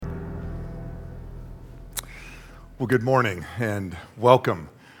Well, good morning and welcome.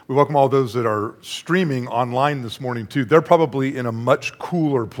 We welcome all those that are streaming online this morning too. They're probably in a much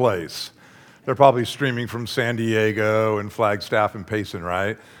cooler place. They're probably streaming from San Diego and Flagstaff and Payson,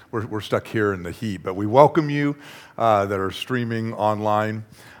 right? We're stuck here in the heat, but we welcome you that are streaming online.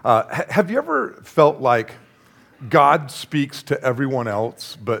 Have you ever felt like God speaks to everyone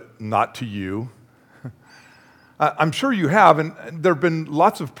else but not to you? I'm sure you have, and there have been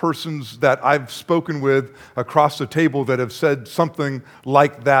lots of persons that I've spoken with across the table that have said something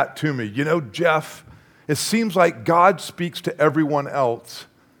like that to me. You know, Jeff, it seems like God speaks to everyone else,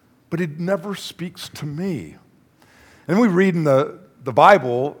 but he never speaks to me. And we read in the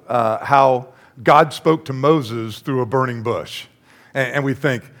Bible how God spoke to Moses through a burning bush. And we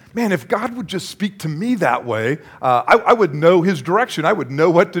think, man, if God would just speak to me that way, I would know his direction. I would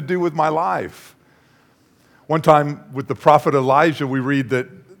know what to do with my life. One time with the prophet Elijah, we read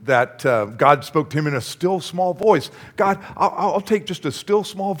that God spoke to him in a still small voice. God, I'll take just a still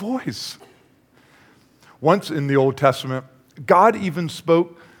small voice. Once in the Old Testament, God even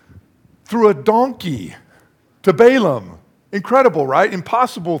spoke through a donkey to Balaam. Incredible, right?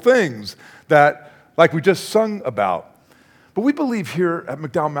 Impossible things that, like we just sung about. But we believe here at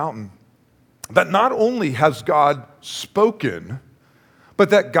McDowell Mountain that not only has God spoken, but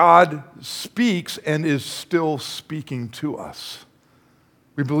that God speaks and is still speaking to us.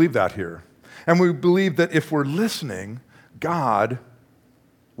 We believe that here. And we believe that if we're listening, God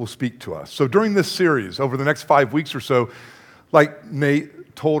will speak to us. So during this series, over the next 5 weeks or so, like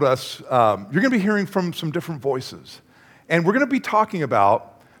Nate told us, you're going to be hearing from some different voices. And we're going to be talking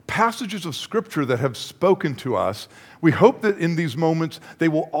about passages of Scripture that have spoken to us. We hope that in these moments, they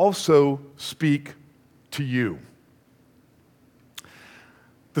will also speak to you.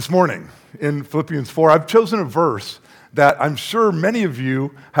 This morning in Philippians 4, I've chosen a verse that I'm sure many of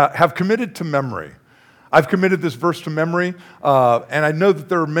you have committed to memory. I've committed this verse to memory, and I know that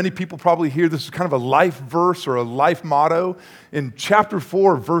there are many people probably here. This is kind of a life verse or a life motto. In chapter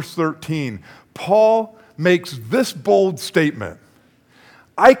 4, verse 13, Paul makes this bold statement: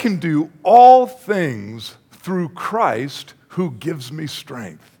 I can do all things through Christ who gives me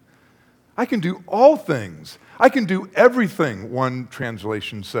strength. I can do all things. I can do everything, one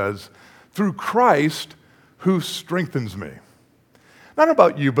translation says, through Christ who strengthens me. Not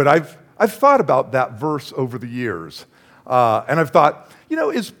about you, but I've thought about that verse over the years. And I've thought,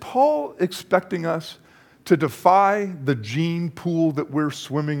 is Paul expecting us to defy the gene pool that we're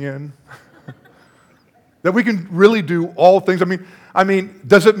swimming in? That we can really do all things? I mean,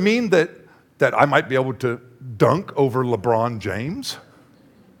 does it mean that I might be able to dunk over LeBron James?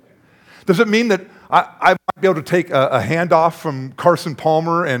 Does it mean that I might be able to take a handoff from Carson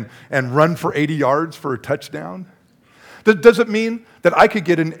Palmer and run for 80 yards for a touchdown? Does it mean that I could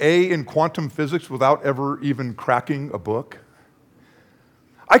get an A in quantum physics without ever even cracking a book?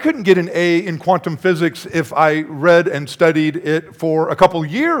 I couldn't get an A in quantum physics if I read and studied it for a couple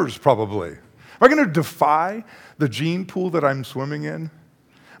years, probably. Am I going to defy the gene pool that I'm swimming in?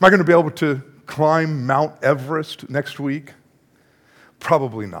 Am I going to be able to climb Mount Everest next week?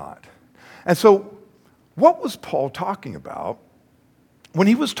 Probably not. And so, what was Paul talking about when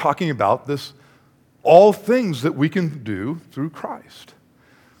he was talking about this, all things that we can do through Christ?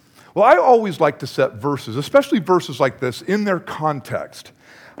 Well, I always like to set verses, especially verses like this, in their context.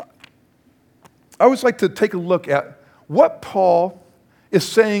 I always like to take a look at what Paul is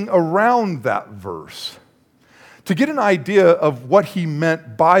saying around that verse, to get an idea of what he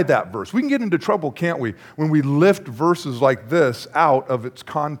meant by that verse. We can get into trouble, can't we, when we lift verses like this out of its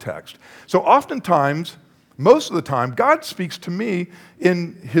context. So oftentimes, most of the time, God speaks to me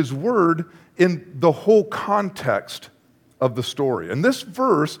in his word in the whole context of the story. And this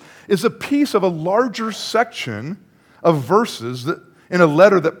verse is a piece of a larger section of verses that, in a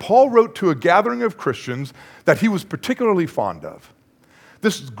letter that Paul wrote to a gathering of Christians that he was particularly fond of.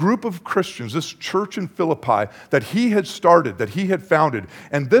 This group of Christians, this church in Philippi that he had started, that he had founded,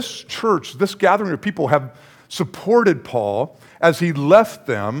 and this church, this gathering of people have supported Paul as he left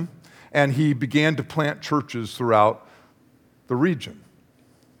them and he began to plant churches throughout the region.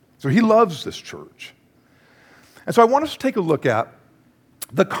 So he loves this church. And so I want us to take a look at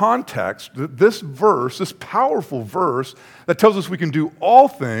the context, this verse, this powerful verse that tells us we can do all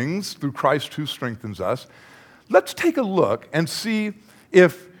things through Christ who strengthens us. Let's take a look and see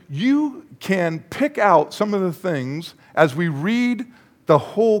if you can pick out some of the things as we read the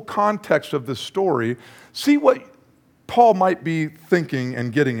whole context of this story, see what Paul might be thinking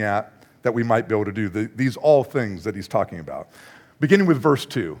and getting at that we might be able to do, these all things that he's talking about. Beginning with verse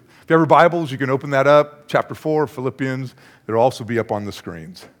 2. If you have your Bibles, you can open that up, chapter 4, Philippians. It'll also be up on the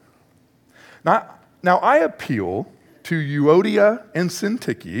screens. Now, Now I appeal to Euodia and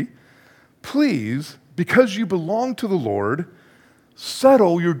Syntyche, please, because you belong to the Lord,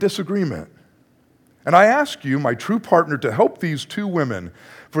 settle your disagreement. And I ask you, my true partner, to help these two women,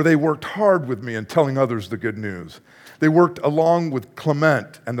 for they worked hard with me in telling others the good news. They worked along with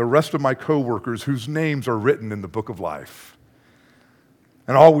Clement and the rest of my co-workers whose names are written in the book of life.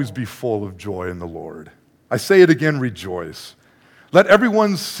 And always be full of joy in the Lord. I say it again, rejoice. Let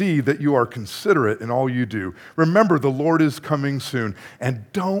everyone see that you are considerate in all you do. Remember, the Lord is coming soon, and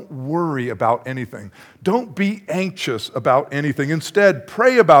don't worry about anything. Don't be anxious about anything. Instead,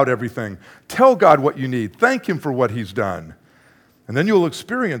 pray about everything. Tell God what you need. Thank Him for what He's done. And then you'll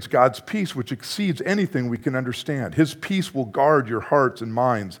experience God's peace, which exceeds anything we can understand. His peace will guard your hearts and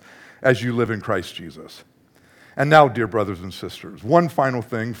minds as you live in Christ Jesus. And now, dear brothers and sisters, one final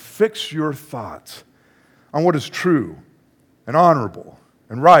thing. Fix your thoughts on what is true and honorable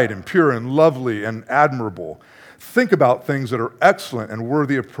and right and pure and lovely and admirable. Think about things that are excellent and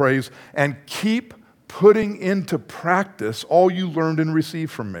worthy of praise, and keep putting into practice all you learned and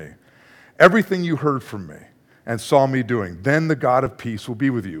received from me, everything you heard from me and saw me doing. Then the God of peace will be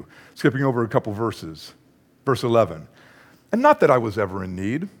with you. Skipping over a couple verses. Verse 11. And not that I was ever in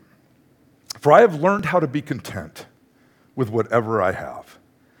need, for I have learned how to be content with whatever I have.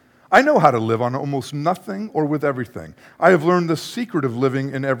 I know how to live on almost nothing or with everything. I have learned the secret of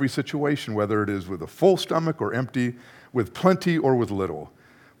living in every situation, whether it is with a full stomach or empty, with plenty or with little.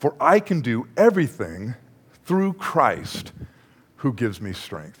 For I can do everything through Christ who gives me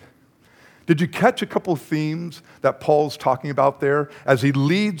strength. Did you catch a couple of themes that Paul's talking about there as he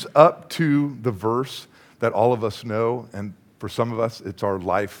leads up to the verse that all of us know? And for some of us, it's our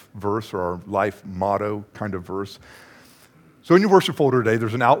life verse or our life motto kind of verse. So in your worship folder today,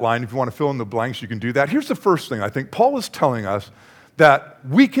 there's an outline. If you want to fill in the blanks, you can do that. Here's the first thing I think Paul is telling us that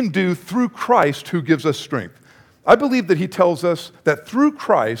we can do through Christ who gives us strength. I believe that he tells us that through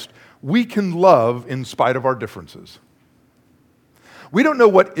Christ, we can love in spite of our differences. We don't know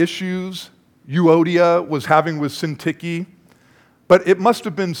what issues Euodia was having with Syntyche, but it must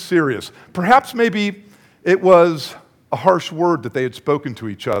have been serious. Perhaps maybe it was a harsh word that they had spoken to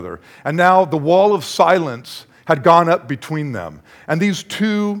each other. And now the wall of silence had gone up between them. And these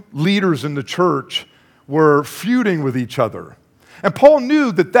two leaders in the church were feuding with each other. And Paul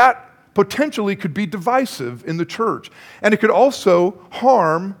knew that that potentially could be divisive in the church. And it could also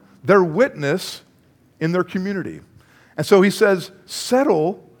harm their witness in their community. And so he says,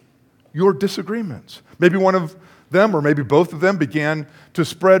 settle your disagreements. Maybe one of them or maybe both of them began to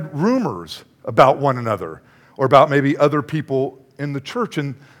spread rumors about one another or about maybe other people in the church.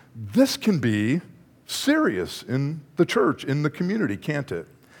 And this can be serious in the church, in the community, can't it?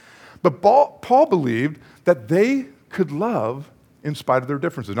 But Paul believed that they could love in spite of their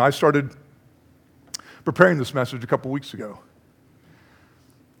differences. And I started preparing this message a couple weeks ago,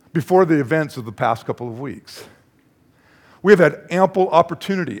 before the events of the past couple of weeks. We have had ample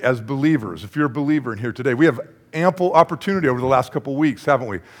opportunity as believers. If you're a believer in here today, we have ample opportunity over the last couple of weeks, haven't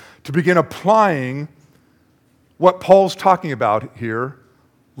we, to begin applying what Paul's talking about here,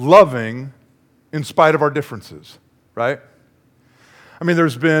 loving in spite of our differences, right? I mean,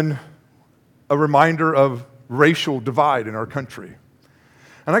 there's been a reminder of racial divide in our country.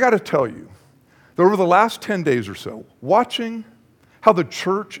 And I got to tell you that over the last 10 days or so, watching how the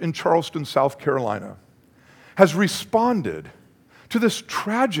church in Charleston, South Carolina, has responded to this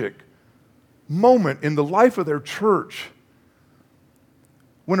tragic moment in the life of their church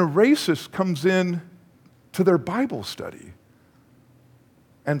when a racist comes in to their Bible study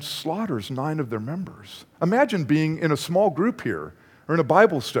and slaughters 9 of their members. Imagine being in a small group here or in a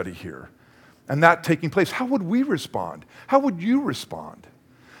Bible study here and that taking place. How would we respond? How would you respond?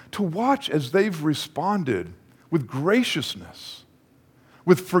 To watch as they've responded with graciousness,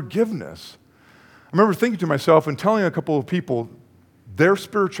 with forgiveness. I remember thinking to myself and telling a couple of people, their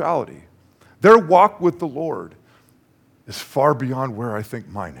spirituality, their walk with the Lord is far beyond where I think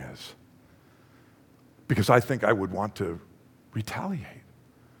mine is. Because I think I would want to retaliate,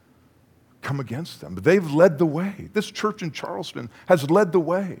 come against them. But they've led the way. This church in Charleston has led the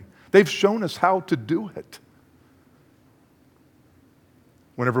way. They've shown us how to do it.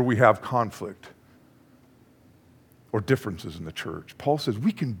 Whenever we have conflict or differences in the church, Paul says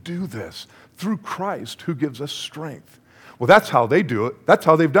we can do this through Christ who gives us strength. Well, that's how they do it. That's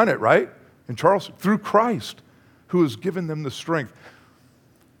how they've done it, right? In Charleston, through Christ who has given them the strength.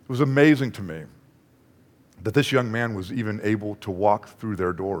 It was amazing to me that this young man was even able to walk through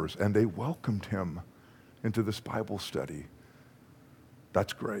their doors, and they welcomed him into this Bible study.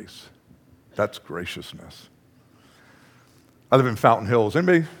 That's grace. That's graciousness. I live in Fountain Hills.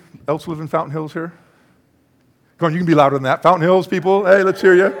 Anybody else live in Fountain Hills here? Come on, you can be louder than that. Fountain Hills people, hey, let's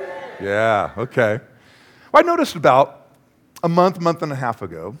hear you. Yeah, okay. Well, I noticed about a month and a half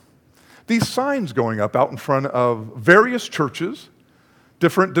ago, these signs going up out in front of various churches,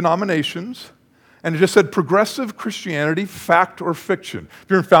 different denominations, and it just said progressive Christianity, fact or fiction.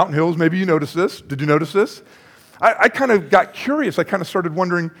 If you're in Fountain Hills, maybe you noticed this. Did you notice this? I kind of got curious. I kind of started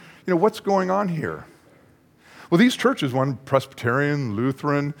wondering, what's going on here? Well, these churches, one Presbyterian,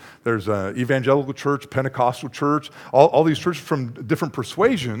 Lutheran, there's an evangelical church, Pentecostal church, all these churches from different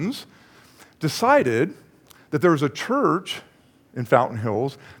persuasions decided that there was a church in Fountain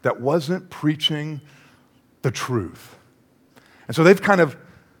Hills that wasn't preaching the truth. And so they've kind of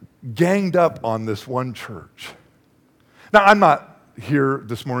ganged up on this one church. Now, I'm not here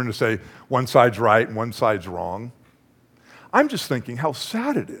this morning to say one side's right and one side's wrong. I'm just thinking how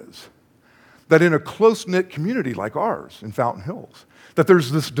sad it is that in a close-knit community like ours in Fountain Hills, that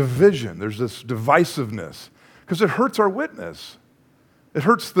there's this division, there's this divisiveness, because it hurts our witness. It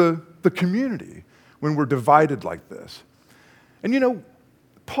hurts the community when we're divided like this. And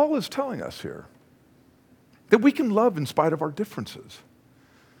Paul is telling us here that we can love in spite of our differences.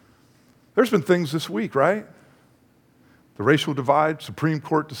 There's been things this week, right? The racial divide, Supreme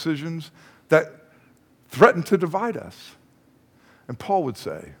Court decisions that threaten to divide us. And Paul would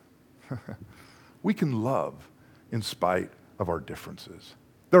say, we can love in spite of our differences.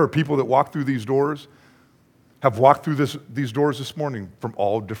 There are people that walk through these doors, have walked through these doors this morning from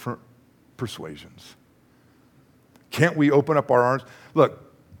all different persuasions. Can't we open up our arms?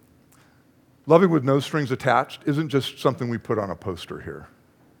 Look, loving with no strings attached isn't just something we put on a poster here.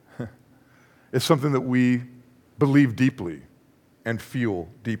 It's something that we believe deeply and feel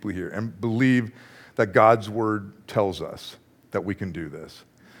deeply here and believe that God's word tells us that we can do this.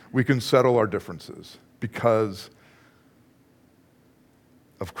 We can settle our differences because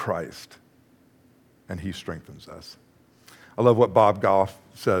of Christ, and he strengthens us. I love what Bob Goff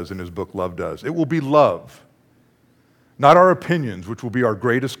says in his book, Love Does. It will be love, not our opinions, which will be our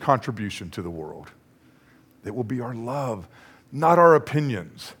greatest contribution to the world. It will be our love, not our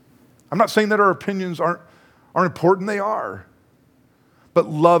opinions. I'm not saying that our opinions aren't important, they are. But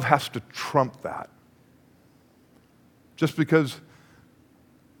love has to trump that. Just because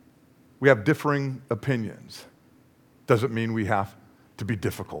we have differing opinions doesn't mean we have to be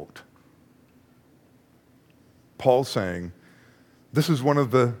difficult. Paul's saying this is one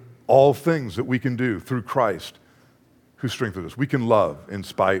of the all things that we can do through Christ who strengthens us. We can love in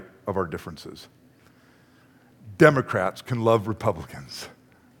spite of our differences. Democrats can love Republicans.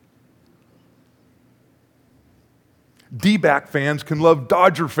 D-back fans can love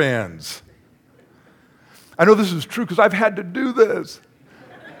Dodger fans. I know this is true because I've had to do this.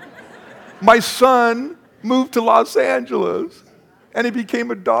 My son moved to Los Angeles and he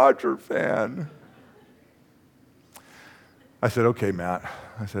became a Dodger fan. I said, okay, Matt.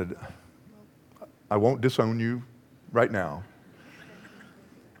 I said, I won't disown you right now.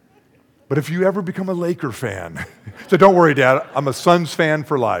 But if you ever become a Laker fan, so don't worry, Dad, I'm a Suns fan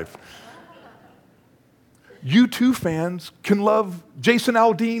for life. U2 fans can love Jason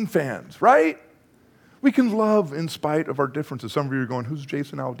Aldean fans, right? We can love in spite of our differences. Some of you are going, who's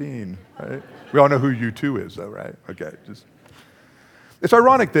Jason Aldean? Right? We all know who U2 is, though, right? Okay. It's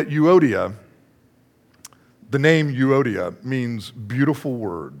ironic that Euodia, the name Euodia, means beautiful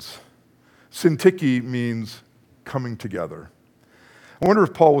words. Syntyche means coming together. I wonder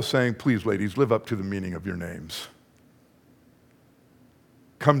if Paul was saying, please, ladies, live up to the meaning of your names.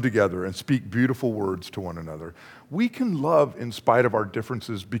 Come together and speak beautiful words to one another. We can love in spite of our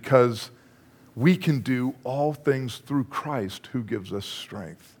differences because we can do all things through Christ who gives us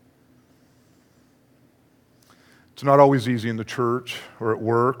strength. It's not always easy in the church or at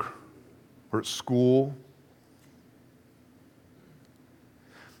work or at school.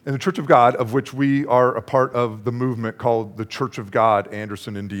 In the Church of God, of which we are a part of the movement called the Church of God,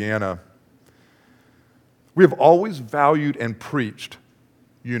 Anderson, Indiana, we have always valued and preached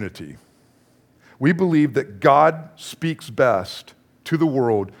unity. We believe that God speaks best to the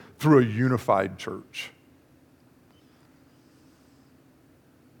world through a unified church.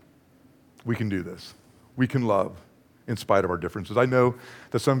 We can do this. We can love in spite of our differences. I know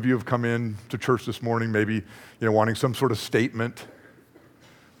that some of you have come in to church this morning maybe wanting some sort of statement.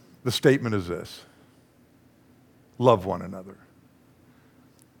 The statement is this: love one another.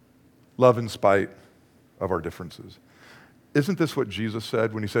 Love in spite of our differences. Isn't this what Jesus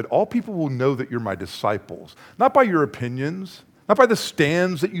said when he said, all people will know that you're my disciples, not by your opinions, not by the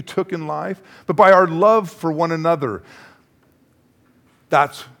stands that you took in life, but by our love for one another.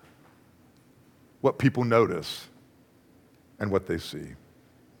 That's what people notice and what they see.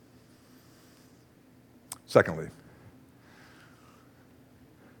 Secondly,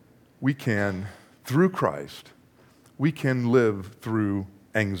 we can, through Christ, we can live through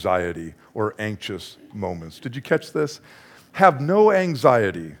anxiety or anxious moments. Did you catch this? Have no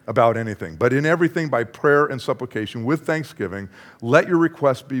anxiety about anything, but in everything by prayer and supplication with thanksgiving, let your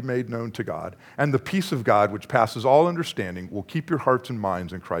requests be made known to God, and the peace of God, which passes all understanding, will keep your hearts and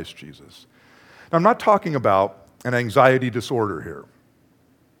minds in Christ Jesus. Now, I'm not talking about an anxiety disorder here,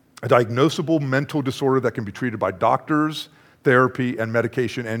 a diagnosable mental disorder that can be treated by doctors, therapy, and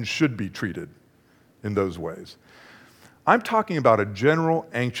medication, and should be treated in those ways. I'm talking about a general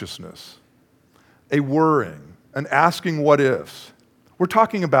anxiousness, a worrying, an asking what ifs. We're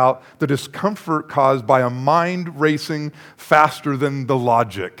talking about the discomfort caused by a mind racing faster than the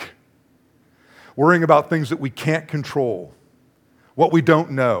logic, worrying about things that we can't control, what we don't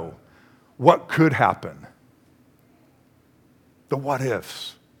know, what could happen, the what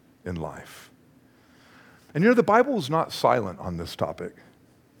ifs in life. And the Bible is not silent on this topic.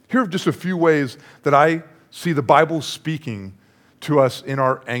 Here are just a few ways that I see the Bible speaking to us in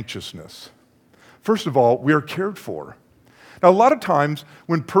our anxiousness. First of all, we are cared for. Now, a lot of times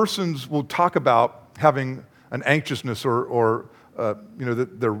when persons will talk about having an anxiousness or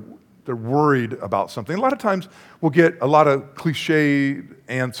that they're worried about something, a lot of times we'll get a lot of cliche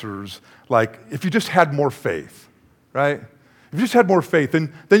answers like, if you just had more faith, right? If you just had more faith,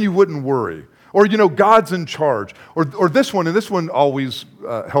 then you wouldn't worry. Or, God's in charge. Or this one, and this one always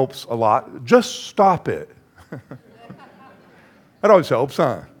helps a lot, just stop it. That always helps,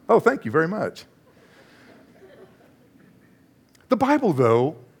 huh? Oh, thank you very much. The Bible,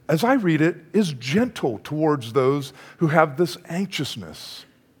 though, as I read it, is gentle towards those who have this anxiousness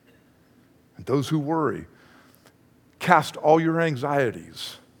and those who worry. Cast all your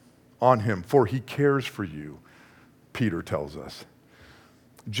anxieties on him, for he cares for you, Peter tells us.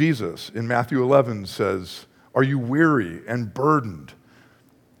 Jesus in Matthew 11 says, are you weary and burdened?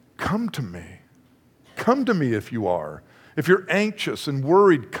 Come to me. Come to me if you are. If you're anxious and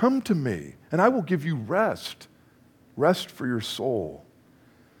worried, come to me, and I will give you rest. Rest for your soul.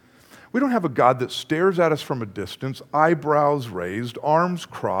 We don't have a God that stares at us from a distance, eyebrows raised, arms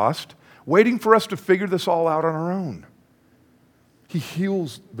crossed, waiting for us to figure this all out on our own. He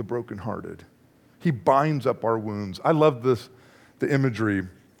heals the brokenhearted. He binds up our wounds. I love the imagery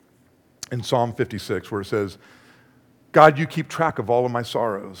in Psalm 56 where it says, God, you keep track of all of my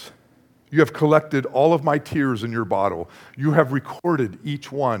sorrows. You have collected all of my tears in your bottle. You have recorded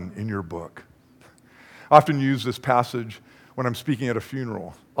each one in your book. I often use this passage when I'm speaking at a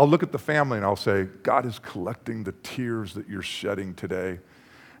funeral. I'll look at the family and I'll say, God is collecting the tears that you're shedding today.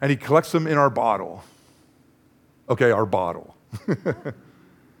 And he collects them in our bottle. Okay, our bottle.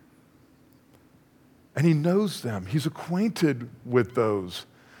 And he knows them. He's acquainted with those.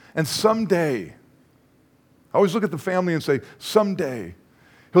 And someday, I always look at the family and say, someday,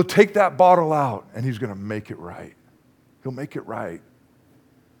 he'll take that bottle out and he's going to make it right. He'll make it right.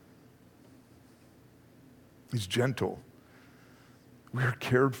 He's gentle. We are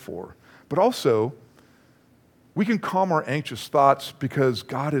cared for. But also, we can calm our anxious thoughts because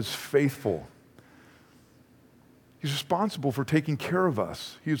God is faithful. He's responsible for taking care of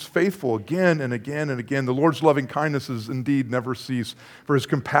us. He is faithful again and again and again. The Lord's loving kindnesses indeed never cease, for his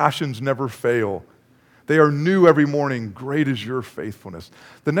compassions never fail. They are new every morning. Great is your faithfulness.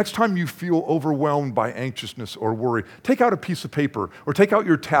 The next time you feel overwhelmed by anxiousness or worry, take out a piece of paper or take out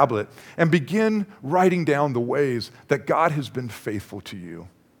your tablet and begin writing down the ways that God has been faithful to you.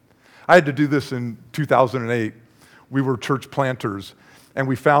 I had to do this in 2008. We were church planters, and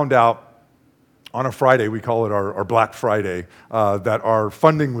we found out on a Friday, we call it our Black Friday, that our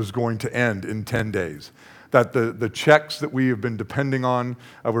funding was going to end in 10 days. That the checks that we have been depending on,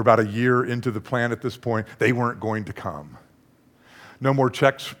 we're about a year into the plan at this point, they weren't going to come. No more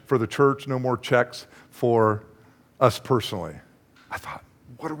checks for the church, no more checks for us personally. I thought,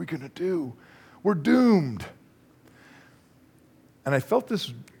 what are we going to do? We're doomed. And I felt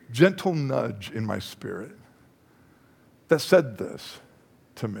this gentle nudge in my spirit that said this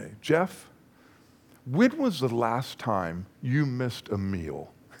to me, Jeff, when was the last time you missed a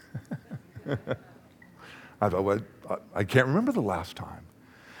meal? I thought, well, I can't remember the last time.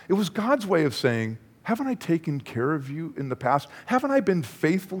 It was God's way of saying, haven't I taken care of you in the past? Haven't I been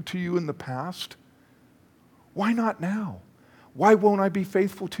faithful to you in the past? Why not now? Why won't I be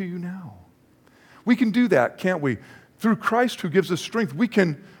faithful to you now? We can do that, can't we? Through Christ who gives us strength, we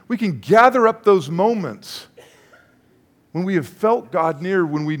can gather up those moments when we have felt God near,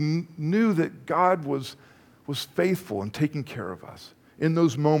 when we knew that God was faithful and taking care of us, in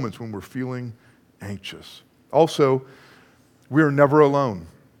those moments when we're feeling anxious. Also, we are never alone.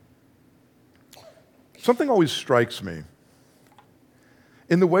 something always strikes me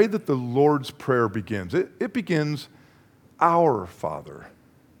in the way that the Lord's Prayer begins. It begins, "Our Father."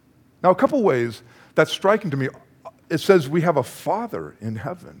 Now, a couple ways that's striking to me. It says we have a Father in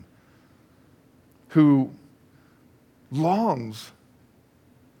heaven who longs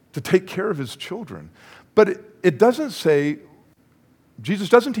to take care of his children. But it doesn't say, Jesus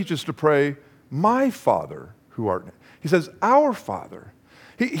doesn't teach us to pray, "My Father who art in heaven." He says, "Our Father."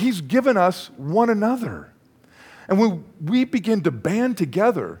 He's given us one another. And when we begin to band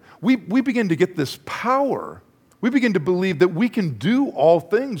together, we begin to get this power. We begin to believe that we can do all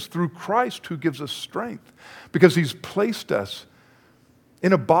things through Christ who gives us strength, because he's placed us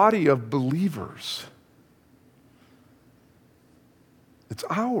in a body of believers. It's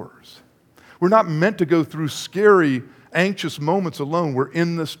ours. We're not meant to go through scary, anxious moments alone. We're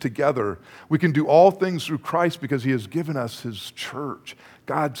in this together. We can do all things through Christ because he has given us his church,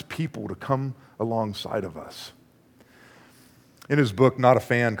 God's people, to come alongside of us. In his book, Not a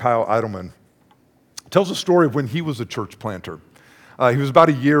Fan, Kyle Idleman tells a story of when he was a church planter. He was about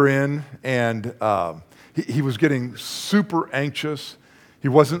a year in, and he was getting super anxious. He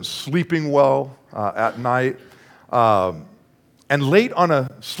wasn't sleeping well at night. And late on a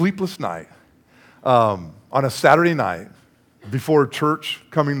sleepless night, on a Saturday night, before church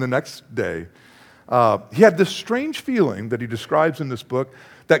coming the next day, he had this strange feeling that he describes in this book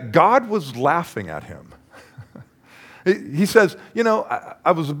that God was laughing at him. He says,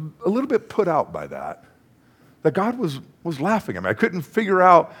 I was a little bit put out by that God was laughing at me. I couldn't figure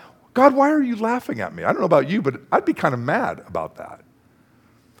out, God, why are you laughing at me? I don't know about you, but I'd be kind of mad about that.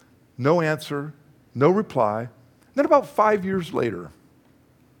 No answer, no reply. Then about 5 years later,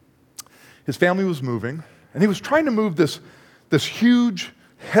 his family was moving, and he was trying to move this huge,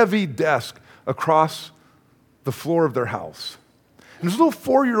 heavy desk across the floor of their house. And his little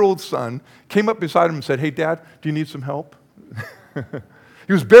 4-year-old son came up beside him and said, "Hey, Dad, do you need some help?"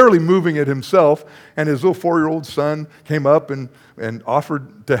 He was barely moving it himself, and his little 4-year-old son came up and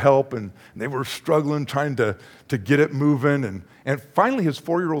offered to help, and they were struggling, trying to get it moving. And finally, his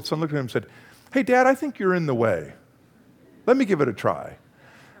 4-year-old son looked at him and said, "Hey, Dad, I think you're in the way. Let me give it a try."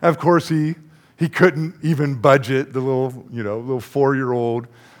 And of course, he couldn't even budget, the little 4-year-old.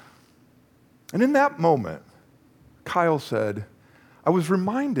 And in that moment, Kyle said, I was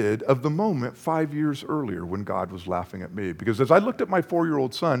reminded of the moment 5 years earlier when God was laughing at me. Because as I looked at my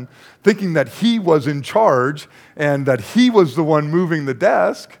 4-year-old son, thinking that he was in charge and that he was the one moving the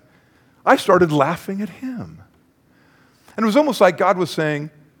desk, I started laughing at him. And it was almost like God was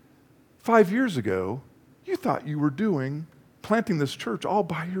saying, 5 years ago, you thought you were planting this church all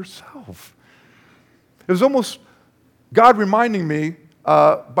by yourself. It was almost God reminding me,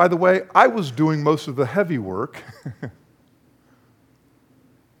 by the way, I was doing most of the heavy work.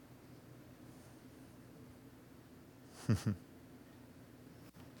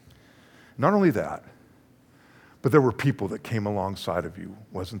 Not only that, but there were people that came alongside of you,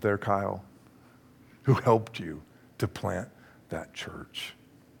 wasn't there, Kyle, who helped you to plant that church.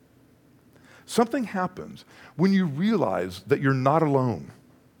 Something happens when you realize that you're not alone.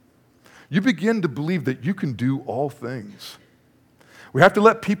 You begin to believe that you can do all things. We have to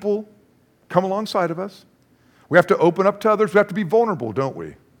let people come alongside of us. We have to open up to others. We have to be vulnerable, don't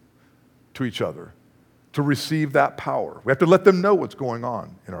we, to each other, to receive that power. We have to let them know what's going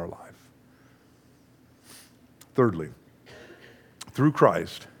on in our life. Thirdly, through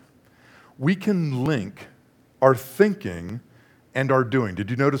Christ, we can link our thinking and our doing. Did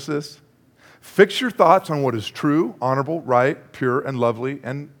you notice this? Fix your thoughts on what is true, honorable, right, pure, and lovely,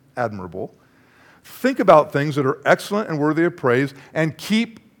 and admirable. Think about things that are excellent and worthy of praise, and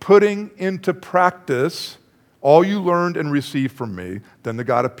keep putting into practice all you learned and received from me. Then the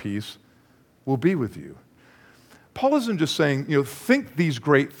God of peace will be with you. Paul isn't just saying, think these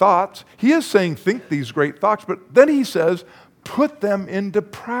great thoughts. He is saying, think these great thoughts, but then he says, put them into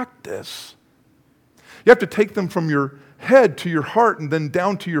practice. You have to take them from your head to your heart and then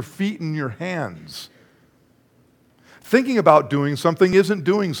down to your feet and your hands. Thinking about doing something isn't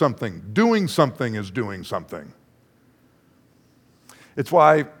doing something. Doing something is doing something. It's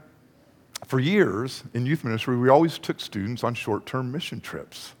why, for years in youth ministry, we always took students on short-term mission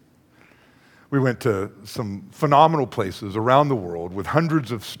trips. We went to some phenomenal places around the world with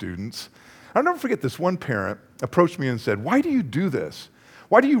hundreds of students. I'll never forget this one parent approached me and said, "Why do you do this?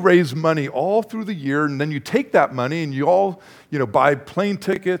 Why do you raise money all through the year, and then you take that money and you all, buy plane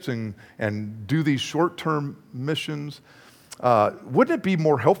tickets and do these short-term missions? Wouldn't it be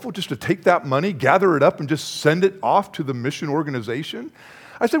more helpful just to take that money, gather it up, and just send it off to the mission organization?"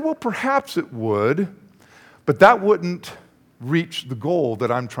 I said, "Well, perhaps it would, but that wouldn't reach the goal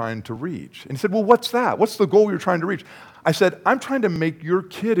that I'm trying to reach. And he said, well, what's that? What's the goal you're trying to reach? I said, I'm trying to make your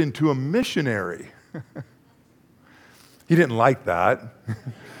kid into a missionary. He didn't like that.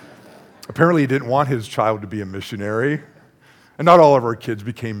 Apparently, he didn't want his child to be a missionary. And not all of our kids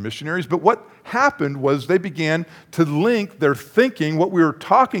became missionaries, but what happened was they began to link their thinking, what we were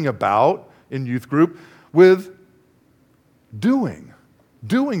talking about in youth group, with doing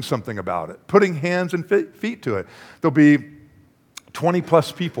something about it, putting hands and feet to it. There'll be 20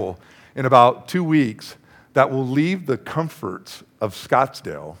 plus people in about 2 weeks that will leave the comforts of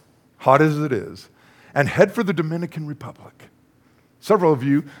Scottsdale, hot as it is, and head for the Dominican Republic. Several of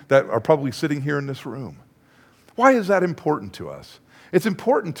you that are probably sitting here in this room. Why is that important to us? It's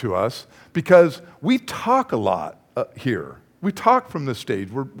important to us because we talk a lot here. We talk from this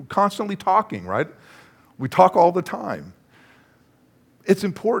stage. We're constantly talking, right? We talk all the time. It's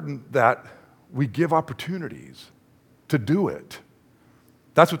important that we give opportunities to do it.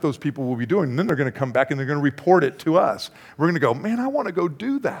 That's what those people will be doing. And then they're going to come back and they're going to report it to us. We're going to go, man, I want to go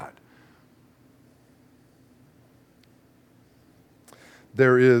do that.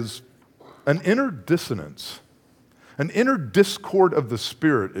 There is an inner dissonance, an inner discord of the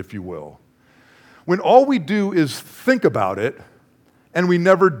spirit, if you will, when all we do is think about it and we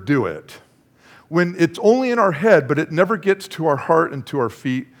never do it. When it's only in our head, but it never gets to our heart and to our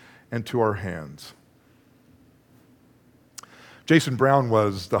feet and to our hands. Jason Brown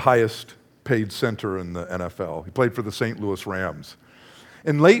was the highest paid center in the NFL. He played for the St. Louis Rams.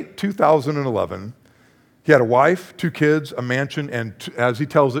 In late 2011, he had a wife, 2 kids, a mansion, and as he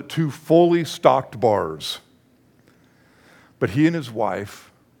tells it, 2 fully stocked bars. But he and his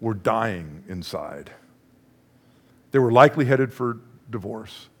wife were dying inside. They were likely headed for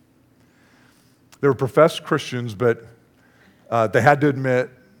divorce. They were professed Christians, but they had to admit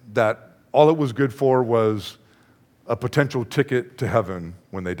that all it was good for was a potential ticket to heaven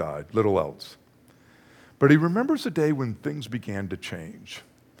when they died, little else. But he remembers the day when things began to change.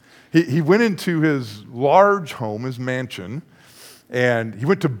 He went into his large home, his mansion, and he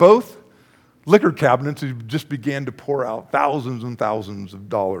went to both liquor cabinets and just began to pour out thousands and thousands of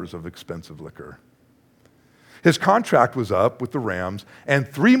dollars of expensive liquor. His contract was up with the Rams, and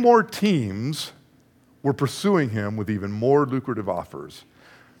 3 more teams were pursuing him with even more lucrative offers.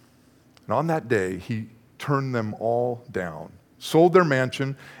 And on that day, he turned them all down, sold their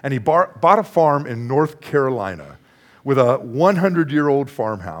mansion, and he bought a farm in North Carolina with a 100-year-old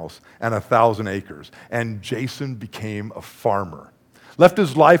farmhouse and 1,000 acres. And Jason became a farmer. Left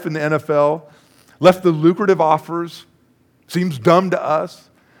his life in the NFL, left the lucrative offers. Seems dumb to us,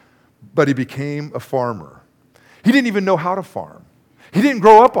 but he became a farmer. He didn't even know how to farm. He didn't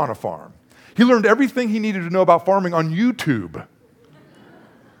grow up on a farm. He learned everything he needed to know about farming on YouTube.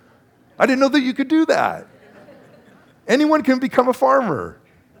 I didn't know that you could do that. Anyone can become a farmer.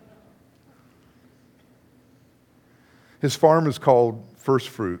 His farm is called First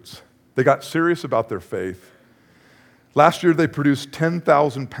Fruits. They got serious about their faith. Last year, they produced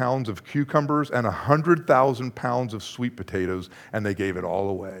 10,000 pounds of cucumbers and 100,000 pounds of sweet potatoes, and they gave it all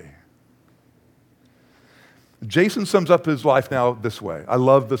away. Jason sums up his life now this way. I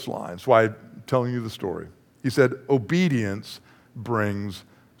love this line. That's why I'm telling you the story. He said, obedience brings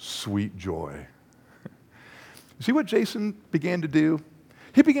sweet joy. See what Jason began to do?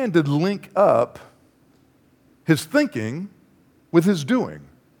 He began to link up his thinking with his doing.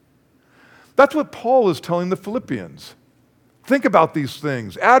 That's what Paul is telling the Philippians. Think about these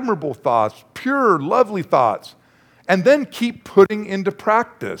things, admirable thoughts, pure, lovely thoughts, and then keep putting into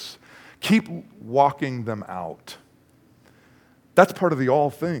practice. Keep walking them out. That's part of the all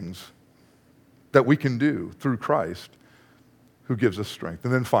things that we can do through Christ who gives us strength.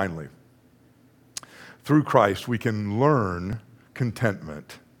 And then finally, through Christ, we can learn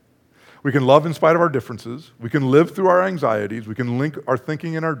contentment. We can love in spite of our differences. We can live through our anxieties. We can link our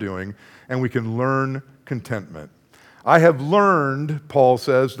thinking and our doing, and we can learn contentment. I have learned, Paul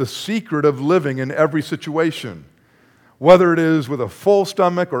says, the secret of living in every situation, whether it is with a full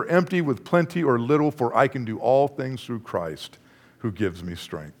stomach or empty, with plenty or little, for I can do all things through Christ who gives me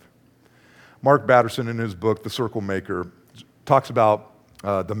strength. Mark Batterson, in his book, The Circle Maker, talks about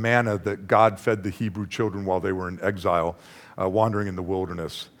the manna that God fed the Hebrew children while they were in exile, wandering in the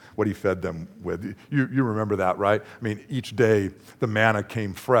wilderness, what he fed them with. You remember that, right? I mean, each day the manna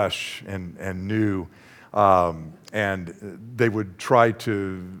came fresh and new, and they would try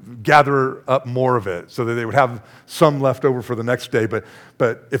to gather up more of it so that they would have some left over for the next day. But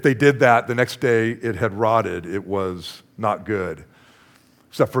if they did that, the next day it had rotted. It was not good,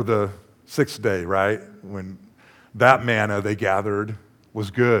 except for the 6th day, right? When that manna they gathered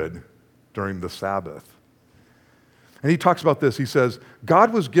was good during the Sabbath. And he talks about this. He says,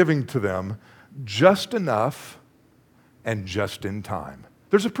 God was giving to them just enough and just in time.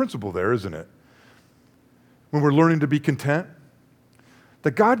 There's a principle there, isn't it? When we're learning to be content,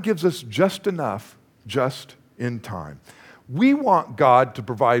 that God gives us just enough, just in time. We want God to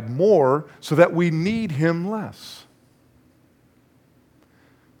provide more so that we need him less.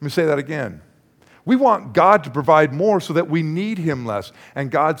 Let me say that again. We want God to provide more so that we need him less.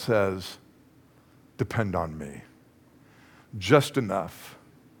 And God says, depend on me. Just enough,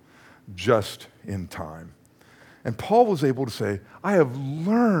 just in time. And Paul was able to say, I have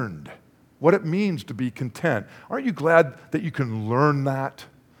learned what it means to be content. Aren't you glad that you can learn that?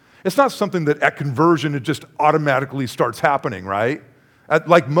 It's not something that at conversion it just automatically starts happening, right?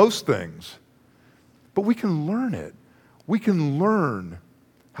 Like most things. But we can learn it. We can learn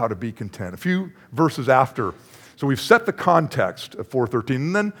how to be content. A few verses after. So we've set the context of 4:13.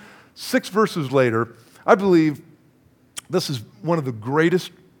 And then 6 verses later, I believe this is one of the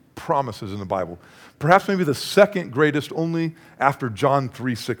greatest promises in the Bible. Perhaps maybe the second greatest, only after John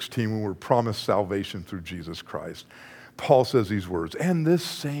 3:16, when we're promised salvation through Jesus Christ. Paul says these words, and this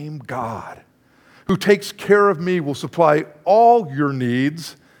same God who takes care of me will supply all your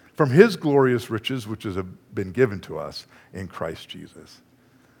needs from his glorious riches, which has been given to us in Christ Jesus.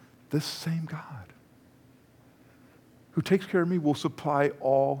 This same God who takes care of me will supply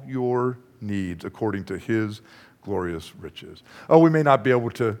all your needs according to his glorious riches. Oh, we may not be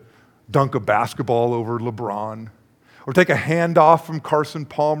able to dunk a basketball over LeBron, or take a handoff from Carson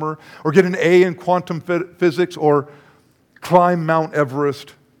Palmer, or get an A in quantum physics, or climb Mount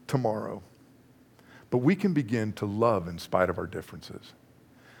Everest tomorrow. But we can begin to love in spite of our differences.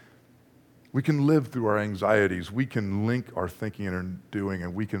 We can live through our anxieties. We can link our thinking and our doing,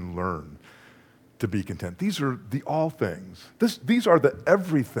 and we can learn to be content. These are the all things. These are the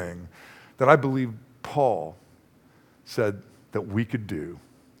everything that I believe Paul said that we could do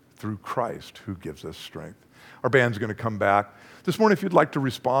through Christ who gives us strength. Our band's going to come back. This morning, if you'd like to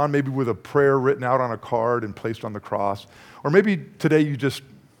respond, maybe with a prayer written out on a card and placed on the cross, or maybe today you just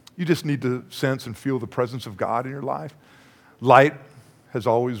need to sense and feel the presence of God in your life. Light has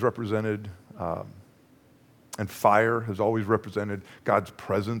always represented, and fire has always represented God's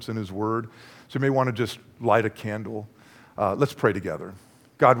presence in his word. So you may want to just light a candle. Let's pray together.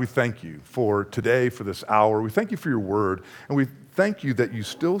 God, we thank you for today, for this hour. We thank you for your word, and we thank you that you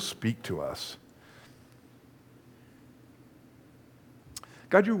still speak to us.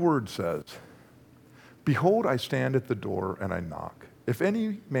 God, your word says, behold, I stand at the door and I knock. If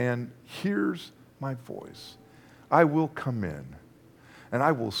any man hears my voice, I will come in and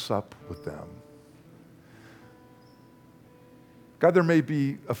I will sup with them. God, there may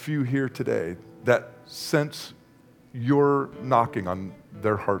be a few here today that sense you're knocking on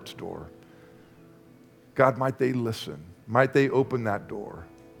their heart's door. God, might they listen? Might they open that door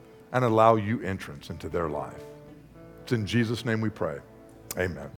and allow you entrance into their life? It's in Jesus' name we pray. Amen.